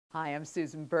Hi, I'm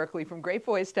Susan Berkley from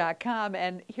GreatVoice.com,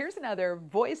 and here's another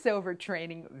voiceover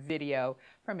training video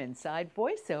from Inside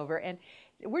VoiceOver. And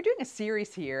we're doing a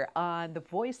series here on the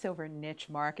voiceover niche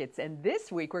markets, and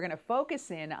this week we're going to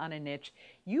focus in on a niche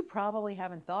you probably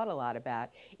haven't thought a lot about.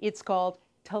 It's called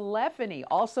telephony,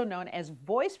 also known as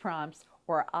voice prompts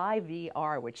or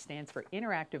IVR, which stands for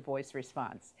Interactive Voice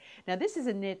Response. Now, this is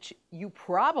a niche you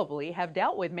probably have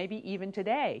dealt with, maybe even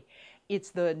today. It's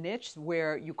the niche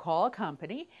where you call a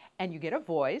company and you get a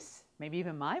voice, maybe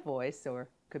even my voice, or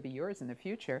could be yours in the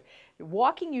future,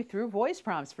 walking you through voice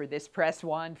prompts for this press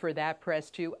 1, for that press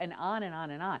 2, and on and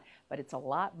on and on. But it's a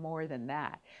lot more than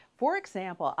that. For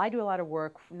example, I do a lot of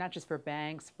work, not just for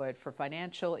banks, but for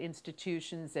financial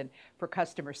institutions and for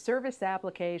customer service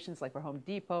applications like for Home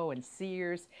Depot and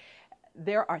Sears.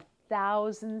 There are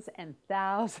thousands and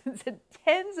thousands and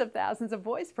tens of thousands of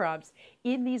voice prompts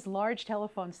in these large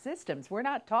telephone systems. We're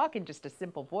not talking just a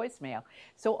simple voicemail.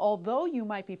 So although you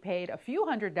might be paid a few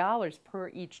 $100s per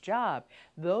each job,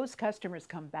 those customers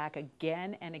come back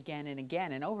again and again and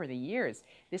again. And over the years,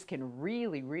 this can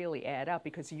really, really add up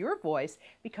because your voice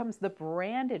becomes the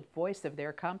branded voice of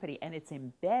their company, and it's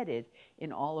embedded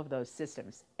in all of those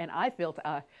systems. And I've built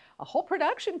a whole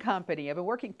production company. I've been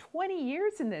working 20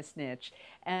 years in this niche,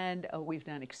 and we've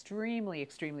done extremely,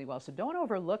 extremely well. So don't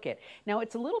overlook it. Now,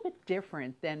 it's a little bit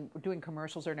different than doing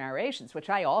commercials or narrations, which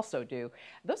I also do.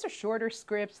 Those are shorter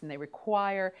scripts, and they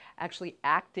require actually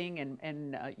acting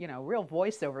and real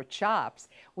voiceover chops.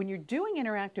 When you're doing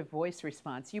interactive voice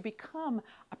response, you become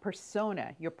a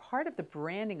persona. You're part of the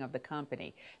branding of the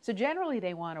company. So generally,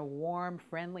 they want a warm,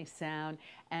 friendly sound,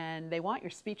 and they want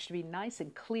your speech to be nice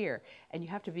and clear, and you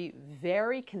have to be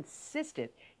very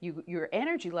consistent. Your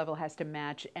energy level has to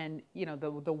match, and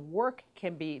the work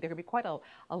can be, there can be quite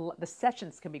the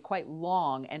sessions can be quite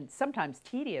long and sometimes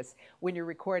tedious when you're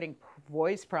recording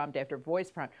voice prompt after voice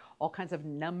prompt, all kinds of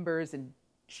numbers and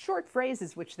short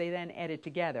phrases which they then edit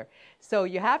together. So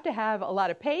you have to have a lot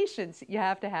of patience, you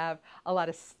have to have a lot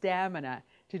of stamina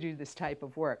to do this type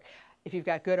of work. If you've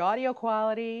got good audio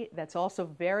quality, that's also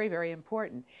very, very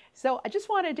important. So I just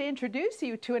wanted to introduce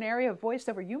you to an area of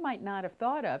voiceover you might not have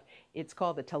thought of. It's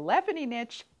called the telephony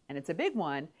niche, and it's a big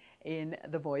one in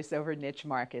the voiceover niche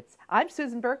markets. I'm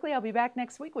Susan Berkley. I'll be back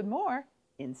next week with more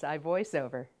Inside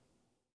VoiceOver.